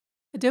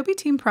Adobe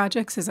Team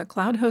Projects is a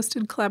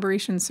cloud-hosted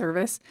collaboration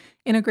service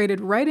integrated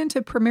right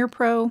into Premiere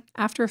Pro,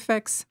 After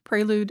Effects,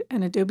 Prelude,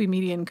 and Adobe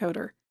Media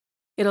Encoder.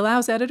 It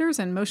allows editors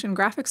and motion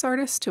graphics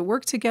artists to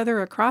work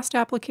together across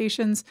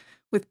applications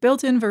with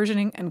built-in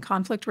versioning and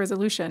conflict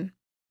resolution.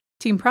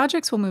 Team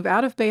Projects will move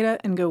out of beta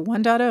and go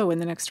 1.0 in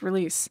the next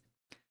release.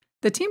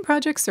 The Team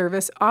Projects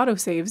service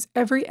autosaves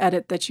every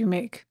edit that you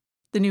make.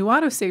 The new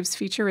autosaves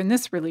feature in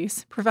this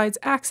release provides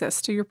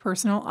access to your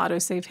personal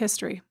autosave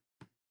history.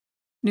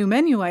 New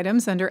menu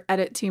items under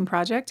Edit Team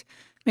Project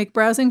make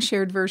browsing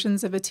shared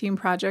versions of a team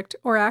project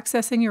or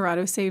accessing your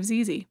autosaves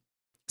easy.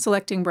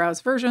 Selecting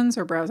Browse Versions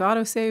or Browse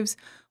Autosaves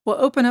will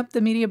open up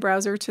the media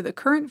browser to the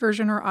current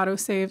version or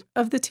autosave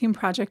of the team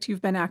project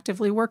you've been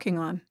actively working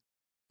on.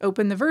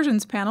 Open the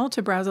Versions panel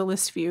to browse a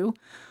list view,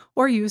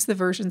 or use the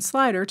Versions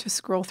slider to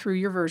scroll through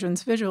your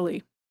versions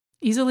visually.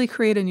 Easily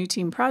create a new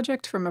team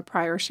project from a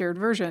prior shared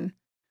version.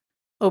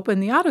 Open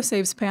the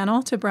Autosaves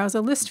panel to browse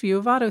a list view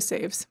of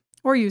autosaves,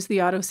 or use the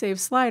Autosave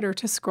slider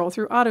to scroll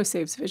through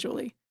autosaves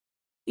visually.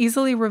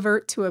 Easily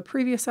revert to a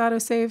previous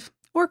autosave,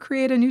 or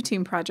create a new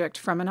team project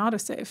from an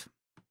autosave.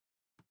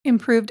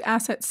 Improved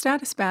asset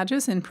status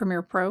badges in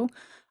Premiere Pro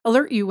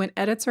alert you when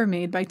edits are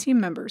made by team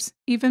members,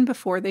 even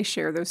before they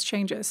share those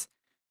changes.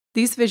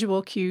 These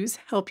visual cues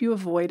help you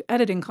avoid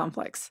editing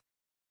conflicts.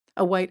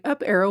 A white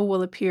up arrow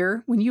will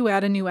appear when you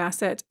add a new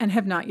asset and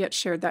have not yet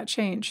shared that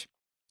change.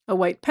 A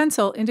white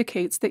pencil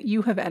indicates that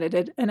you have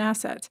edited an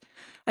asset.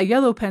 A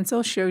yellow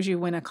pencil shows you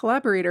when a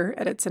collaborator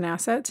edits an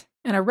asset,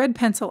 and a red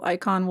pencil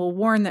icon will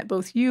warn that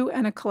both you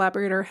and a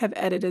collaborator have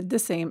edited the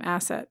same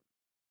asset.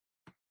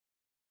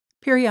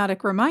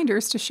 Periodic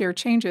reminders to share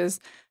changes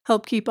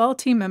help keep all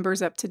team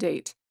members up to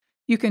date.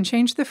 You can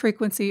change the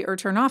frequency or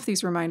turn off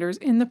these reminders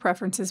in the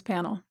Preferences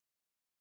panel.